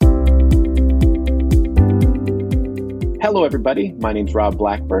Hello, everybody. My name's Rob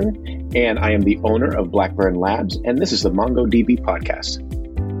Blackburn, and I am the owner of Blackburn Labs, and this is the MongoDB podcast.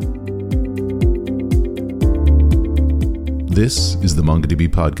 This is the MongoDB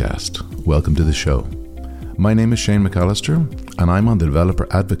podcast. Welcome to the show. My name is Shane McAllister, and I'm on the developer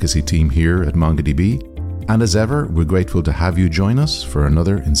advocacy team here at MongoDB. And as ever, we're grateful to have you join us for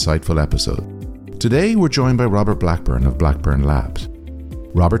another insightful episode. Today, we're joined by Robert Blackburn of Blackburn Labs.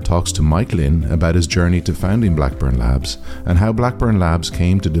 Robert talks to Mike Lynn about his journey to founding Blackburn Labs and how Blackburn Labs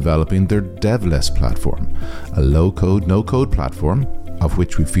came to developing their Devless platform, a low-code, no-code platform, of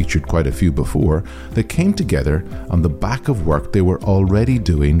which we've featured quite a few before, that came together on the back of work they were already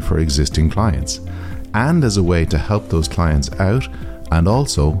doing for existing clients, and as a way to help those clients out, and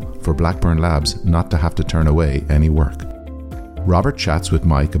also for Blackburn Labs not to have to turn away any work. Robert chats with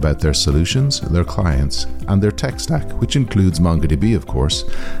Mike about their solutions, their clients, and their tech stack, which includes MongoDB, of course,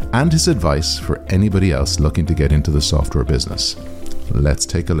 and his advice for anybody else looking to get into the software business. Let's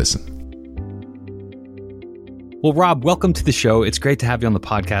take a listen. Well, Rob, welcome to the show. It's great to have you on the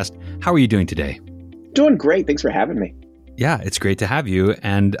podcast. How are you doing today? Doing great. Thanks for having me. Yeah, it's great to have you.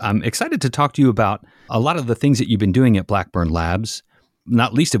 And I'm excited to talk to you about a lot of the things that you've been doing at Blackburn Labs,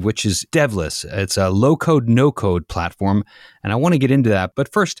 not least of which is Devless. It's a low-code, no-code platform, and I want to get into that.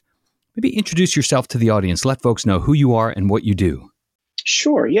 But first, maybe introduce yourself to the audience. Let folks know who you are and what you do.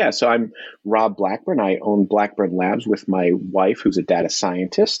 Sure, yeah. So I'm Rob Blackburn. I own Blackburn Labs with my wife, who's a data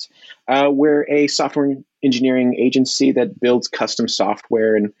scientist. We're a software engineering agency that builds custom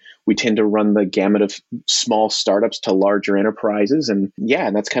software, and we tend to run the gamut of small startups to larger enterprises. And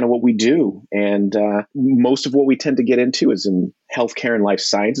that's kind of what we do. And most of what we tend to get into is in healthcare and life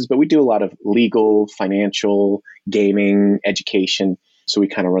sciences, but we do a lot of legal, financial, gaming, education. So we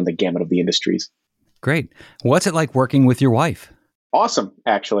kind of run the gamut of the industries. Great. What's it like working with your wife? Awesome,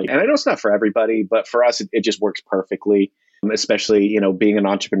 actually. And I know it's not for everybody, but for us, it just works perfectly, especially, being an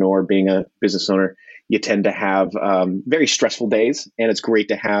entrepreneur, being a business owner. You tend to have very stressful days, and it's great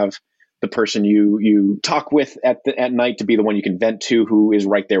to have the person you talk with at night to be the one you can vent to, who is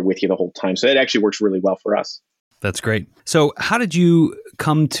right there with you the whole time. So it actually works really well for us. That's great. So how did you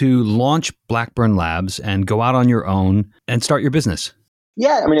come to launch Blackburn Labs and go out on your own and start your business?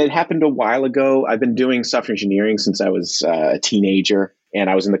 Yeah, it happened a while ago. I've been doing software engineering since I was a teenager, and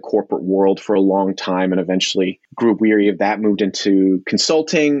I was in the corporate world for a long time and eventually grew weary of that, moved into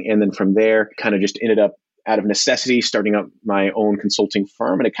consulting. And then from there, kind of just ended up out of necessity, starting up my own consulting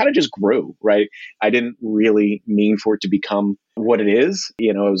firm. And it kind of just grew, right? I didn't really mean for it to become what it is.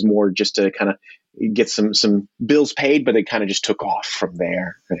 It was more just to kind of get some bills paid, but it kind of just took off from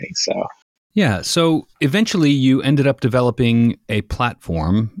there, right? So eventually you ended up developing a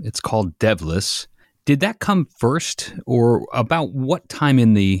platform. It's called Devless. Did that come first, or about what time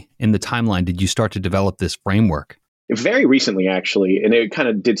in the timeline did you start to develop this framework? Very recently, actually, and it kind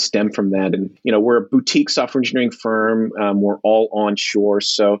of did stem from that. And, we're a boutique software engineering firm. We're all onshore.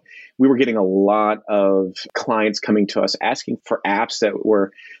 So we were getting a lot of clients coming to us asking for apps that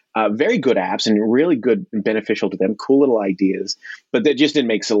were very good apps and really good and beneficial to them, cool little ideas. But that just didn't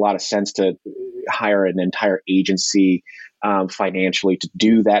make a lot of sense to hire an entire agency financially to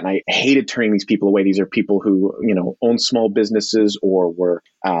do that. And I hated turning these people away. These are people who, own small businesses or were,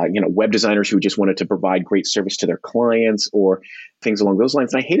 web designers who just wanted to provide great service to their clients or things along those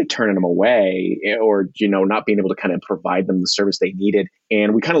lines. And I hated turning them away or, not being able to kind of provide them the service they needed.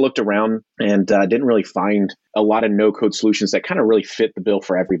 And we kind of looked around and didn't really find a lot of no-code solutions that kind of really fit the bill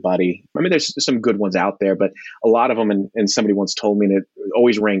for everybody. There's some good ones out there, but a lot of them, and somebody once told me, and it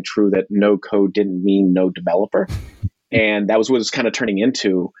always rang true, that no code didn't mean no developer. And that was what it was kind of turning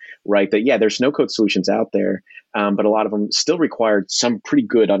into, right? That, there's no-code solutions out there, but a lot of them still required some pretty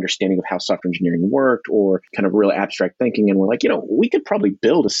good understanding of how software engineering worked or kind of real abstract thinking. And we're like, we could probably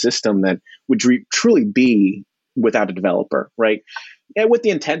build a system that would truly be without a developer, right? And with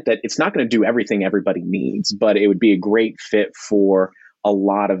the intent that it's not going to do everything everybody needs, but it would be a great fit for a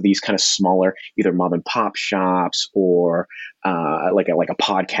lot of these kind of smaller, either mom and pop shops or like a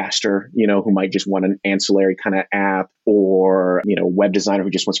podcaster, who might just want an ancillary kind of app, or, web designer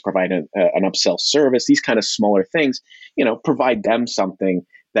who just wants to provide an upsell service. These kind of smaller things, provide them something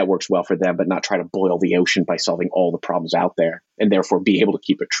that works well for them, but not try to boil the ocean by solving all the problems out there, and therefore be able to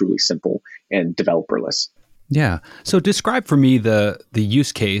keep it truly simple and developerless. Yeah. So describe for me the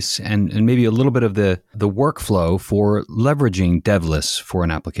use case and maybe a little bit of the workflow for leveraging Devless for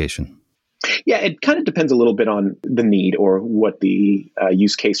an application. Yeah, it kind of depends a little bit on the need or what the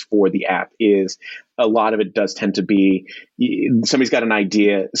use case for the app is. A lot of it does tend to be somebody's got an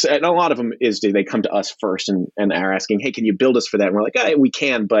idea. And a lot of them is they come to us first and are asking, hey, can you build us for that? And we're like, we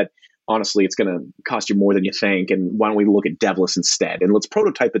can, but honestly, it's going to cost you more than you think. And why don't we look at Devless instead? And let's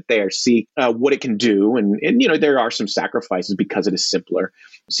prototype it there, see what it can do. And there are some sacrifices because it is simpler.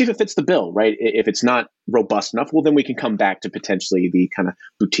 See if it fits the bill, right? If it's not robust enough, well, then we can come back to potentially the kind of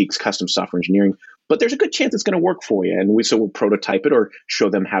boutiques, custom software engineering. But there's a good chance it's going to work for you. And we'll prototype it or show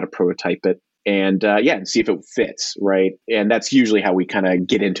them how to prototype it. And and see if it fits, right? And that's usually how we kind of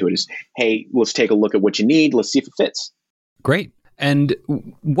get into it is, hey, let's take a look at what you need. Let's see if it fits. Great. And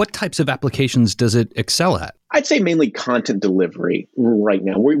what types of applications does it excel at? I'd say mainly content delivery right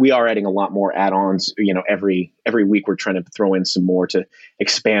now. We are adding a lot more add-ons. Every week we're trying to throw in some more to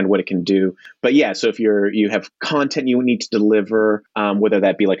expand what it can do. But yeah, so if you have content you need to deliver, whether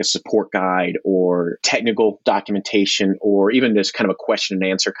that be like a support guide or technical documentation, or even just kind of a question and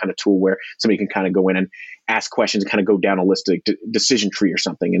answer kind of tool where somebody can kind of go in and ask questions and kind of go down a list of decision tree or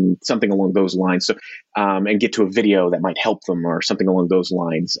something along those lines. So and get to a video that might help them or something along those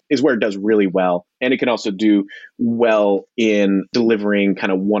lines is where it does really well. And it can also do well in delivering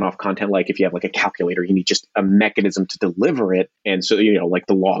kind of one-off content. Like if you have like a calculator, you need just a mechanism to deliver it. And so, like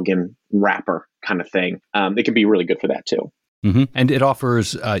the login wrapper kind of thing. It can be really good for that too. Mm-hmm. And it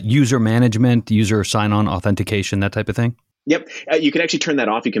offers user management, user sign-on authentication, that type of thing? Yep. You can actually turn that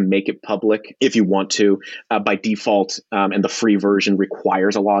off. You can make it public if you want to by default. And the free version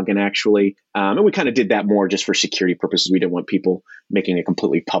requires a login actually. And we kind of did that more just for security purposes. We didn't want people making a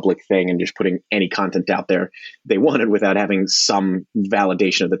completely public thing and just putting any content out there they wanted without having some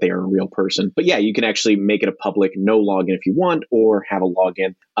validation that they are a real person. But yeah, you can actually make it a public, no login if you want, or have a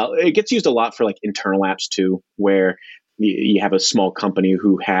login. It gets used a lot for like internal apps too, where you have a small company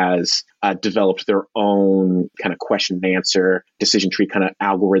who has developed their own kind of question and answer decision tree kind of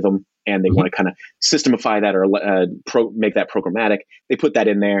algorithm, and they want to kind of systemify that or make that programmatic. They put that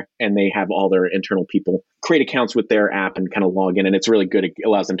in there, and they have all their internal people create accounts with their app and kind of log in, and it's really good. It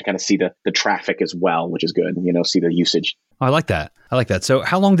allows them to kind of see the traffic as well, which is good, see the usage. I like that. So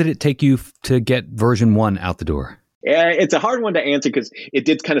how long did it take you to get version 1 out the door? It's a hard one to answer because it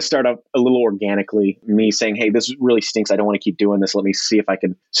did kind of start up a little organically. Me saying, hey, this really stinks. I don't want to keep doing this. Let me see if I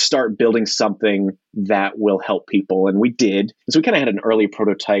can start building something that will help people. And we did. So we kind of had an early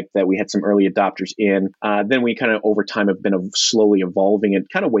prototype that we had some early adopters in. Then we kind of over time have been slowly evolving and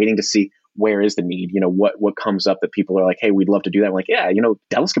kind of waiting to see where is the need, what comes up that people are like, hey, we'd love to do that. I'm like, yeah,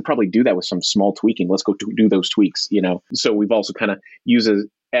 Devless could probably do that with some small tweaking. Let's go do those tweaks, So we've also kind of used it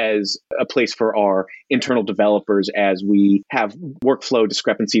as a place for our internal developers as we have workflow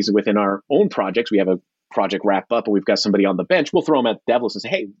discrepancies within our own projects. We have a project wrap up and we've got somebody on the bench. We'll throw them at Devless and say,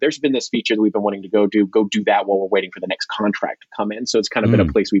 hey, there's been this feature that we've been wanting to go do that while we're waiting for the next contract to come in. So it's kind of been a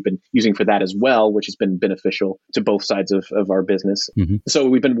place we've been using for that as well, which has been beneficial to both sides of our business. Mm-hmm. So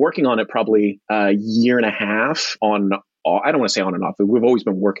we've been working on it probably a year and a half on I don't want to say on and off. We've always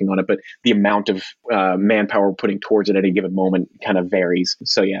been working on it, but the amount of manpower we're putting towards it at any given moment kind of varies.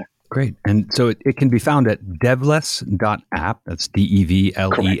 So yeah. Great. And so it can be found at devless.app. That's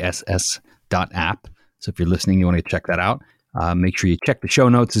devless.app. So if you're listening, you want to check that out. Make sure you check the show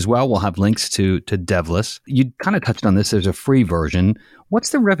notes as well. We'll have links to Devless. You kind of touched on this. There's a free version.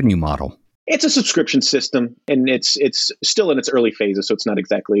 What's the revenue model? It's a subscription system, and it's still in its early phases, so it's not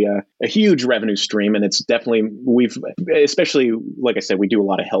exactly a huge revenue stream. And it's definitely, especially, like I said, we do a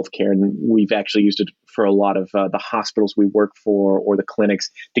lot of healthcare, and we've actually used it for a lot of the hospitals we work for or the clinics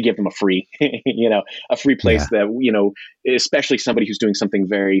to give them a free, a free place that, especially somebody who's doing something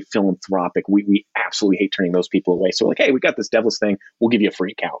very philanthropic. We absolutely hate turning those people away. So like, hey, we got this Devless thing. We'll give you a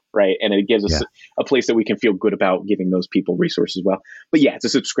free account, right? And it gives us a place that we can feel good about giving those people resources as well. But yeah, it's a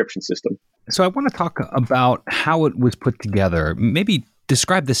subscription system. So I want to talk about how it was put together. Maybe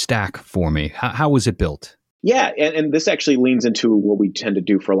describe the stack for me. How was it built? Yeah, and this actually leans into what we tend to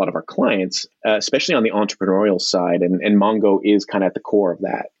do for a lot of our clients, especially on the entrepreneurial side. And Mongo is kind of at the core of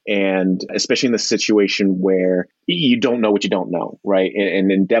that. And especially in the situation where you don't know what you don't know, right?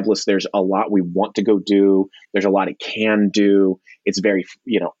 And in Devless, there's a lot we want to go do. There's a lot it can do. It's very,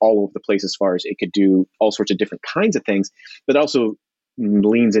 all over the place as far as it could do all sorts of different kinds of things, but also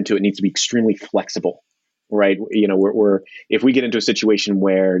leans into it needs to be extremely flexible, right? We're if we get into a situation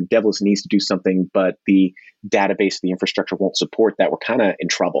where Devless needs to do something, but the database, the infrastructure won't support that, we're kind of in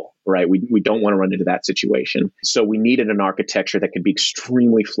trouble, right? We don't want to run into that situation. So we needed an architecture that could be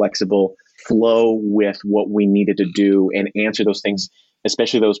extremely flexible, flow with what we needed to do, and answer those things,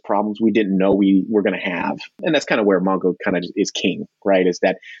 especially those problems we didn't know we were going to have. And that's kind of where Mongo kind of is king, right? Is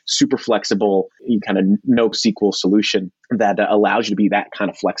that super flexible, kind of NoSQL solution that allows you to be that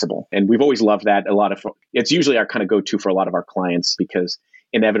kind of flexible. And we've always loved that. It's usually our kind of go-to for a lot of our clients because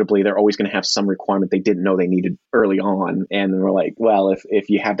inevitably they're always going to have some requirement they didn't know they needed early on. And we're like, well, if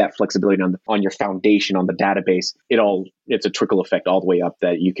you have that flexibility on your foundation, on the database, it's a trickle effect all the way up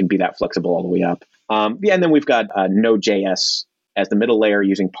that you can be that flexible all the way up. And then we've got Node.js as the middle layer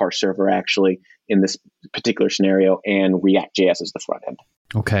using parse server actually in this particular scenario, and React.js as the front end.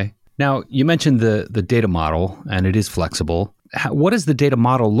 Okay. Now, you mentioned the data model, and it is flexible. What does the data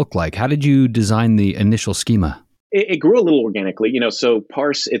model look like? How did you design the initial schema? It grew a little organically, so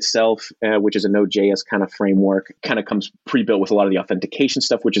Parse itself, which is a Node.js kind of framework, kind of comes pre-built with a lot of the authentication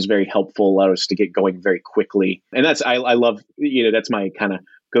stuff, which is very helpful, allowed us to get going very quickly. And I love, that's my kind of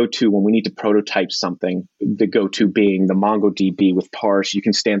go-to when we need to prototype something, the go-to being the MongoDB with Parse. You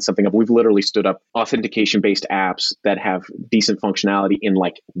can stand something up. We've literally stood up authentication-based apps that have decent functionality in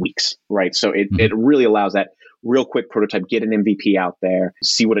like weeks, right? So it really allows that real quick prototype, get an MVP out there,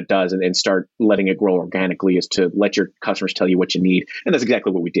 see what it does, and start letting it grow organically, is to let your customers tell you what you need. And that's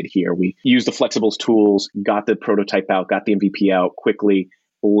exactly what we did here. We used the Flexibles tools, got the prototype out, got the MVP out quickly,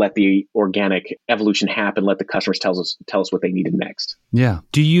 let the organic evolution happen, let the customers tell us what they needed next. Yeah.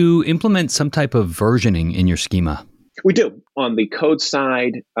 Do you implement some type of versioning in your schema? We do. On the code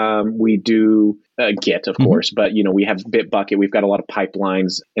side, we do Git, of course, but we have Bitbucket. We've got a lot of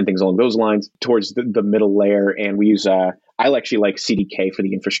pipelines and things along those lines towards the middle layer, and we use I actually like CDK for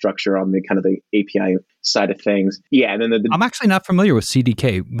the infrastructure on the kind of the API side of things. Yeah, and then I'm actually not familiar with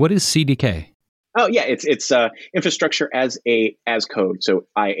CDK. What is CDK? Oh yeah, it's infrastructure as code, so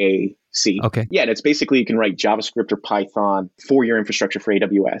IAC. Okay. Yeah, and it's basically you can write JavaScript or Python for your infrastructure for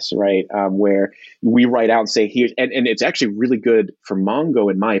AWS, right? Where we write out and say here, and it's actually really good for Mongo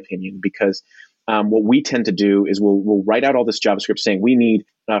in my opinion, because what we tend to do is we'll write out all this JavaScript saying we need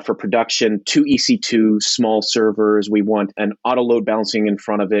for production 2 EC2 small servers. We want an auto load balancing in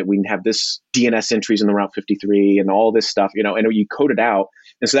front of it. We can have this DNS entries in the Route 53 and all this stuff, and you code it out.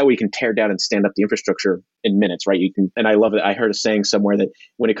 And so that way you can tear down and stand up the infrastructure in minutes, right? And I love it. I heard a saying somewhere that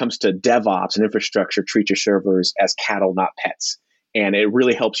when it comes to DevOps and infrastructure, treat your servers as cattle, not pets. And it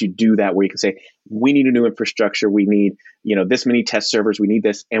really helps you do that, where you can say, we need a new infrastructure. We need, this many test servers. We need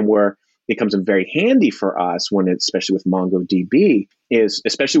this. And where it becomes very handy for us especially with MongoDB, is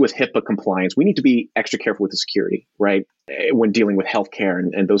especially with HIPAA compliance, we need to be extra careful with the security, right? When dealing with healthcare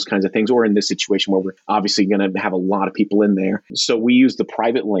and those kinds of things, or in this situation where we're obviously going to have a lot of people in there. So we use the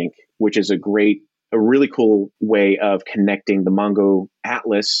private link, which is a really cool way of connecting the Mongo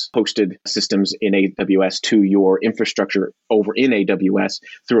Atlas hosted systems in AWS to your infrastructure over in AWS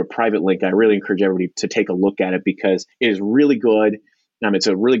through a private link. I really encourage everybody to take a look at it because it is really good. It's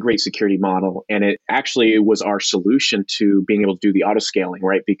a really great security model. And it was our solution to being able to do the auto scaling,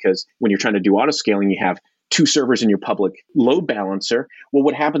 right? Because when you're trying to do auto scaling, you have 2 servers in your public load balancer. Well,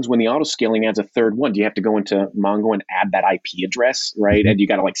 what happens when the auto scaling adds a third one? Do you have to go into Mongo and add that IP address, right? And you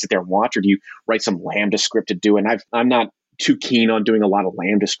got to sit there and watch, or do you write some Lambda script to do it? And I'm not too keen on doing a lot of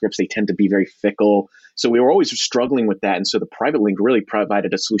Lambda scripts. They tend to be very fickle. So we were always struggling with that. And so the private link really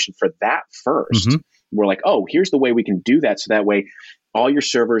provided a solution for that first. We're like, oh, here's the way we can do that. So that way, all your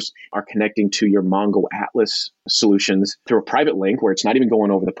servers are connecting to your Mongo Atlas solutions through a private link where it's not even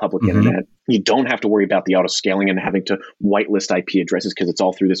going over the public internet. You don't have to worry about the auto scaling and having to whitelist IP addresses because it's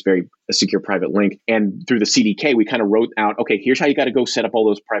all through this very secure private link. And through the CDK, we kind of wrote out, okay, here's how you got to go set up all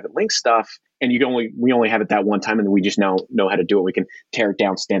those private link stuff. And we only have it that one time, and then we just now know how to do it. We can tear it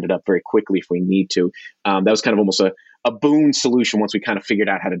down, stand it up very quickly if we need to. That was kind of almost a boon solution once we kind of figured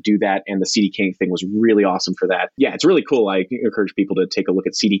out how to do that. And the CDK thing was really awesome for that. Yeah, it's really cool. I encourage people to take a look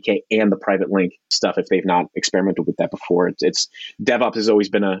at CDK and the private link stuff if they've not experimented with that before. It's DevOps has always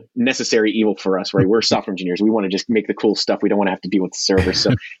been a necessary evil for us, right? We're software engineers. We want to just make the cool stuff. We don't want to have to deal with the servers.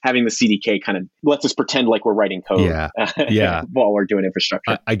 So having the CDK kind of lets us pretend like we're writing code while we're doing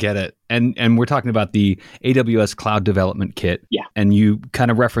infrastructure. I get it. And we're talking about the AWS Cloud Development Kit. Yeah. And you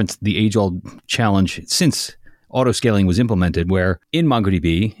kind of referenced the age-old challenge since autoscaling was implemented, where in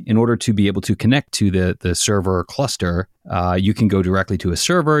MongoDB, in order to be able to connect to the server cluster, you can go directly to a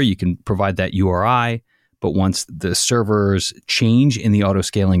server, you can provide that URI, but once the servers change in the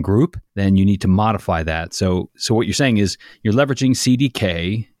autoscaling group, then you need to modify that. So what you're saying is you're leveraging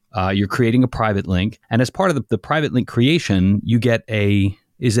CDK, you're creating a private link, and as part of the private link creation, you get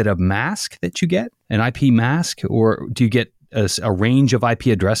is it a mask that you get, an IP mask, or do you get a range of IP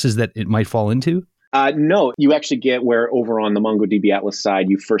addresses that it might fall into? No, you actually get where over on the MongoDB Atlas side,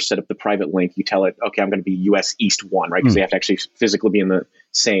 you first set up the private link. You tell it, okay, I'm going to be US East 1, right? Because they have to actually physically be in the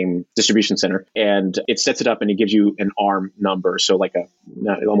same distribution center. And it sets it up and it gives you an ARM number. So like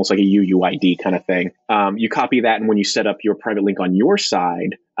almost like a UUID kind of thing. You copy that. And when you set up your private link on your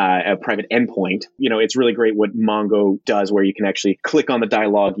side, a private endpoint, it's really great what Mongo does, where you can actually click on the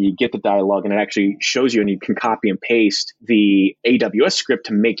dialog, you get the dialog, and it actually shows you, and you can copy and paste the AWS script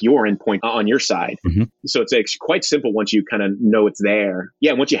to make your endpoint on your side. Mm-hmm. So it's quite simple once you kind of know it's there.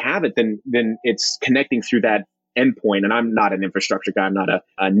 Yeah, once you have it, then it's connecting through that endpoint. And I'm not an infrastructure guy. I'm not a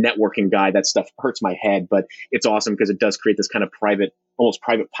networking guy. That stuff hurts my head, but it's awesome because it does create this kind of almost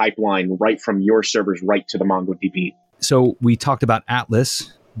private pipeline right from your servers right to the MongoDB. So we talked about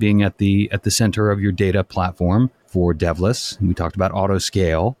Atlas being at the center of your data platform for Devless. We talked about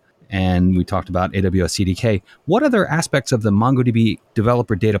Autoscale, and we talked about AWS CDK. What other aspects of the MongoDB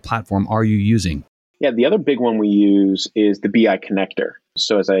developer data platform are you using? Yeah, the other big one we use is the BI connector.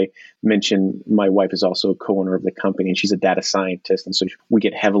 So as I mentioned, my wife is also a co-owner of the company, and she's a data scientist. And so we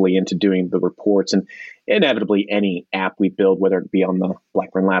get heavily into doing the reports. And inevitably, any app we build, whether it be on the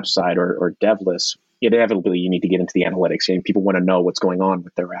Blackburn Labs side or Devless, inevitably you need to get into the analytics, and people want to know what's going on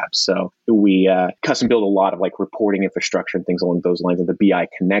with their apps. So we custom build a lot of like reporting infrastructure and things along those lines. And the BI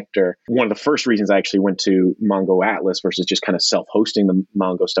connector, one of the first reasons I actually went to Mongo Atlas versus just kind of self-hosting the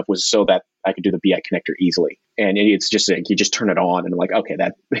Mongo stuff was so that I could do the BI connector easily. And it's just like, you just turn it on and I'm like, okay,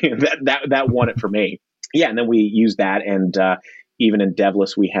 that won it for me. Yeah, and then we use that, and even in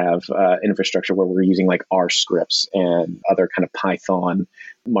Devless, we have infrastructure where we're using like R scripts and other kind of Python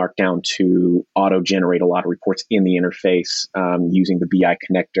markdown to auto-generate a lot of reports in the interface using the BI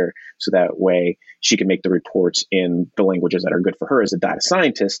connector. So that way she can make the reports in the languages that are good for her as a data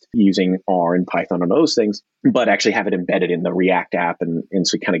scientist using R and Python and those things, but actually have it embedded in the React app. And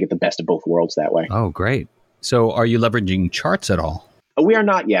so we kind of get the best of both worlds that way. Oh, great. So are you leveraging charts at all? We are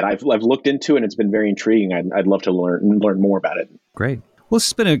not yet. I've looked into it, and it's been very intriguing. I'd love to learn more about it. Great. Well,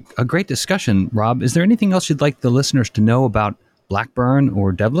 it's been a great discussion, Rob. Is there anything else you'd like the listeners to know about Blackburn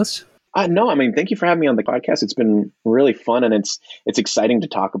or Devless? No, I mean, thank you for having me on the podcast. It's been really fun, and it's exciting to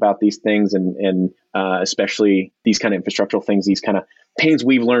talk about these things, and especially these kind of infrastructural things, these kind of pains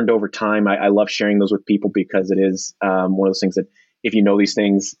we've learned over time. I love sharing those with people because it is one of those things that if you know these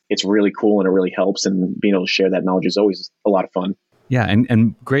things, it's really cool and it really helps, and being able to share that knowledge is always a lot of fun. Yeah,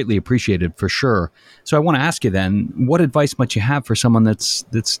 and greatly appreciated for sure. So I want to ask you then, what advice might you have for someone that's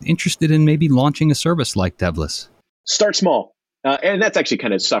interested in maybe launching a service like Devless? Start small. And that's actually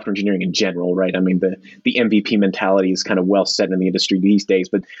kind of software engineering in general, right? I mean, the MVP mentality is kind of well set in the industry these days,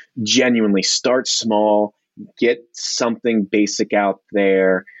 but genuinely start small, get something basic out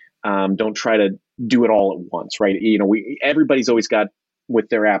there. Don't try to do it all at once, right? Everybody's always got with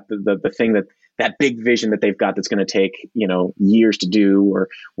their app the thing that big vision that they've got that's going to take, years to do or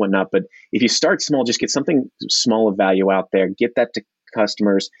whatnot. But if you start small, just get something small of value out there, get that to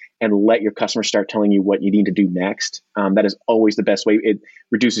customers, and let your customers start telling you what you need to do next. That is always the best way. It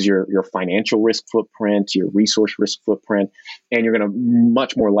reduces your financial risk footprint, your resource risk footprint, and you're going to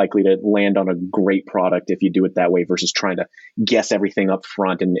much more likely to land on a great product if you do it that way versus trying to guess everything up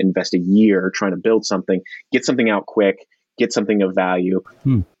front and invest a year trying to build something. Get something out quick, get something of value.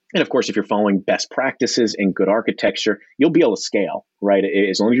 And of course, if you're following best practices and good architecture, you'll be able to scale, right?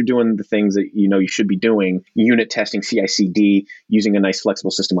 As long as you're doing the things that you should be doing, unit testing, CI/CD, using a nice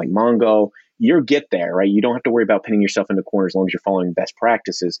flexible system like Mongo, you'll get there, right? You don't have to worry about pinning yourself into corners as long as you're following best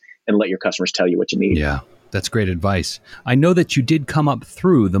practices and let your customers tell you what you need. Yeah, that's great advice. I know that you did come up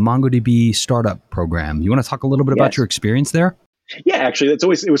through the MongoDB startup program. You want to talk a little bit about your experience there? Yeah, actually, it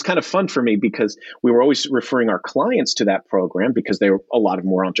was kind of fun for me because we were always referring our clients to that program because a lot of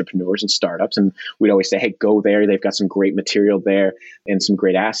them were entrepreneurs and startups. And we'd always say, hey, go there. They've got some great material there and some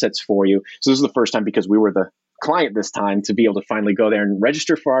great assets for you. So this is the first time because we were the client this time to be able to finally go there and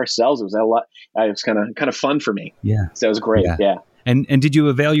register for ourselves. It was kind of fun for me. Yeah. So it was great. Yeah. And did you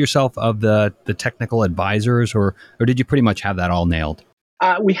avail yourself of the technical advisors or did you pretty much have that all nailed?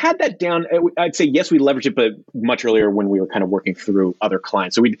 We had that down. I'd say, yes, we leveraged it, but much earlier when we were kind of working through other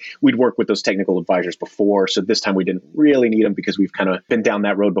clients. So we'd worked with those technical advisors before. So this time we didn't really need them because we've kind of been down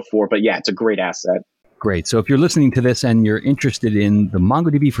that road before. But yeah, it's a great asset. Great. So if you're listening to this and you're interested in the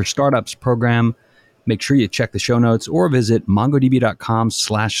MongoDB for Startups program, make sure you check the show notes or visit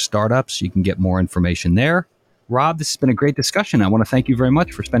mongodb.com/startups. You can get more information there. Rob, this has been a great discussion. I want to thank you very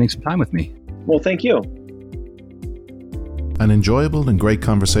much for spending some time with me. Well, thank you. An enjoyable and great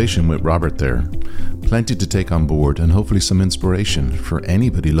conversation with Robert there. Plenty to take on board and hopefully some inspiration for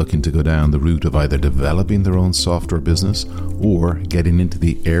anybody looking to go down the route of either developing their own software business or getting into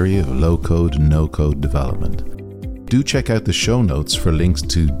the area of low-code and no-code development. Do check out the show notes for links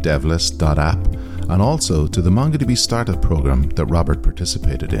to devless.app and also to the MongoDB Startup Program that Robert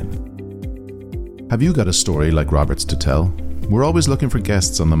participated in. Have you got a story like Robert's to tell? We're always looking for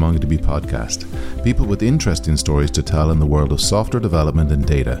guests on the MongoDB podcast, people with interesting stories to tell in the world of software development and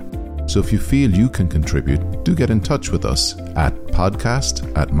data. So if you feel you can contribute, do get in touch with us at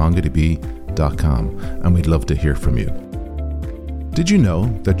podcast@mongodb.com, and we'd love to hear from you. Did you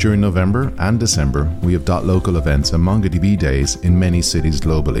know that during November and December we have .local events and MongoDB days in many cities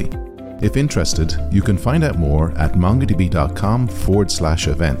globally? If interested, you can find out more at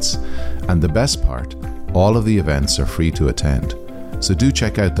mongodb.com/events. And the best part, all of the events are free to attend. So do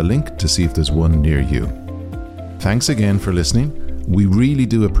check out the link to see if there's one near you. Thanks again for listening. We really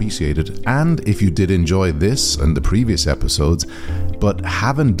do appreciate it. And if you did enjoy this and the previous episodes, but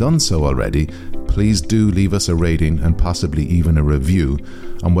haven't done so already, please do leave us a rating and possibly even a review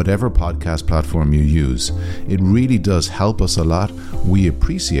on whatever podcast platform you use. It really does help us a lot. We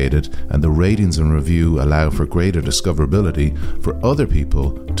appreciate it, and the ratings and review allow for greater discoverability for other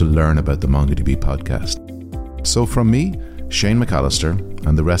people to learn about the MongoDB podcast. So from me, Shane McAllister,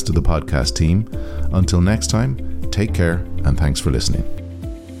 and the rest of the podcast team, until next time, take care and thanks for listening.